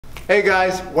Hey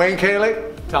guys, Wayne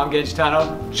Kalick, Tom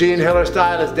Gagitano, Gene Hiller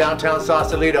Stylist, downtown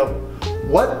Sausalito.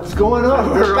 What's going on?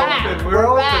 We're back.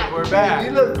 We're back. We're back.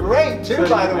 You look great too,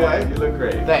 by the way. You look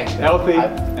great. Thanks. Healthy.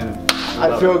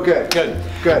 I feel good.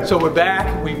 Good. So we're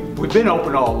back. We've been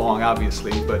open all along,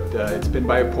 obviously, but it's been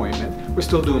by appointment. We're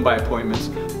still doing by appointments,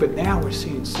 but now we're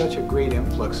seeing such a great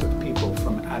influx of people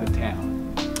from out of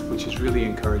town, which is really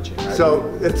encouraging. Right?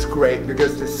 So it's great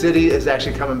because the city is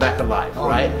actually coming back alive,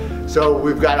 right? So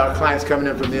we've got our clients coming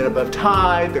in from the Above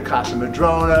Tide, the Casa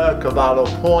Madrona, Cavallo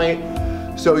Point.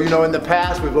 So, you know, in the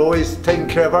past, we've always taken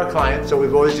care of our clients, so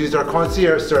we've always used our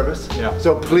concierge service. Yeah.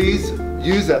 So please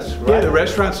use us, right? Yeah, the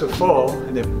restaurants are full,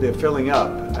 and they're filling up.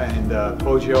 And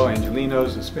Poggio,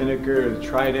 Angelino's, the Spinnaker, the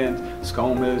Trident,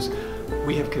 Skoma's.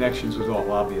 We have connections with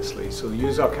all, obviously, so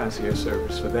use our concierge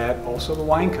service for that. Also the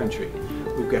wine country.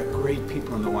 We've got great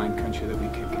people in the wine country that we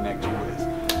can connect you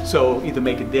with. So either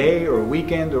make a day or a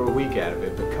weekend or a week out of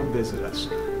it, but come visit us.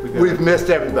 We've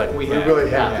missed everybody. We really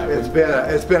have.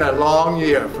 It's been a long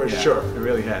year for sure. It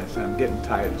really has. I'm getting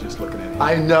tired of just looking at it.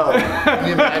 I know. Can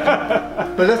you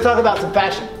imagine? But let's talk about some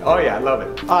fashion. Oh yeah, I love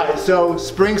it. All right, so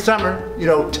spring, summer, you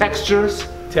know, textures.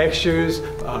 Textures,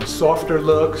 softer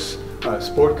looks.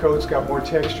 Sport coats got more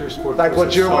texture. Sport like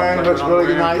what you're wearing looks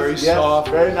really nice. Very soft.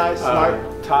 Very nice, smart.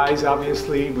 Ties,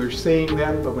 obviously, we're seeing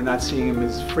them, but we're not seeing them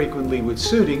as frequently with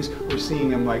suitings. We're seeing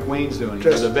them like Wayne's doing,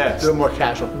 just the best. A little more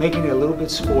casual. Making it a little bit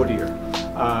sportier.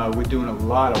 We're doing a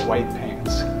lot of white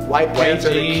pants. White pants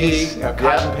are the key.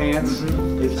 Cotton pants.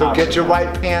 So get your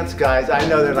white pants, guys. I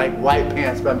know they're like white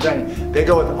pants, but I'm telling you, they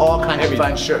go with all kinds of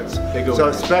fun shirts. So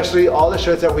especially all the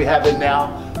shirts that we have in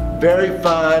now, very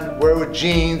fun. Wear with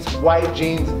jeans, white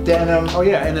jeans, denim. Oh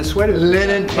yeah, and the sweaters.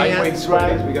 Linen pants, lightweight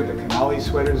sweaters. Right? We got the Canali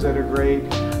sweaters that are great.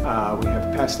 We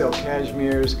have pastel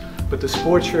cashmeres. But the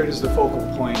sports shirt is the focal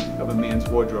point of a man's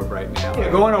wardrobe right now.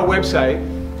 Yeah, go on our website.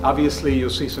 Obviously,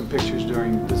 you'll see some pictures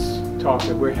during this talk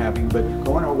that we're having, but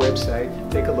go on our website,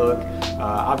 take a look.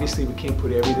 Obviously, we can't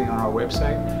put everything on our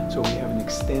website, so we have an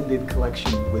extended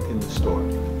collection within the store.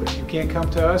 But if you can't come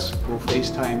to us, we'll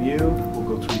FaceTime you,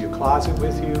 we'll go through your closet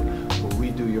with you,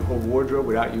 we'll redo your whole wardrobe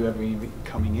without you ever even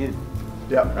coming in.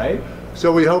 Yep. Right?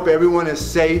 So we hope everyone is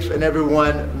safe and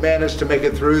everyone managed to make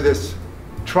it through this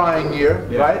trying year,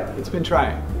 right? It's been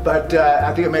trying. But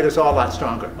I think it made us all a lot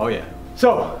stronger. Oh yeah.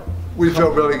 So, we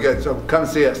feel really good, so come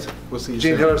see us. We'll see you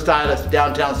Gene soon. Hiller Stylist,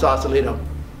 downtown Sausalito.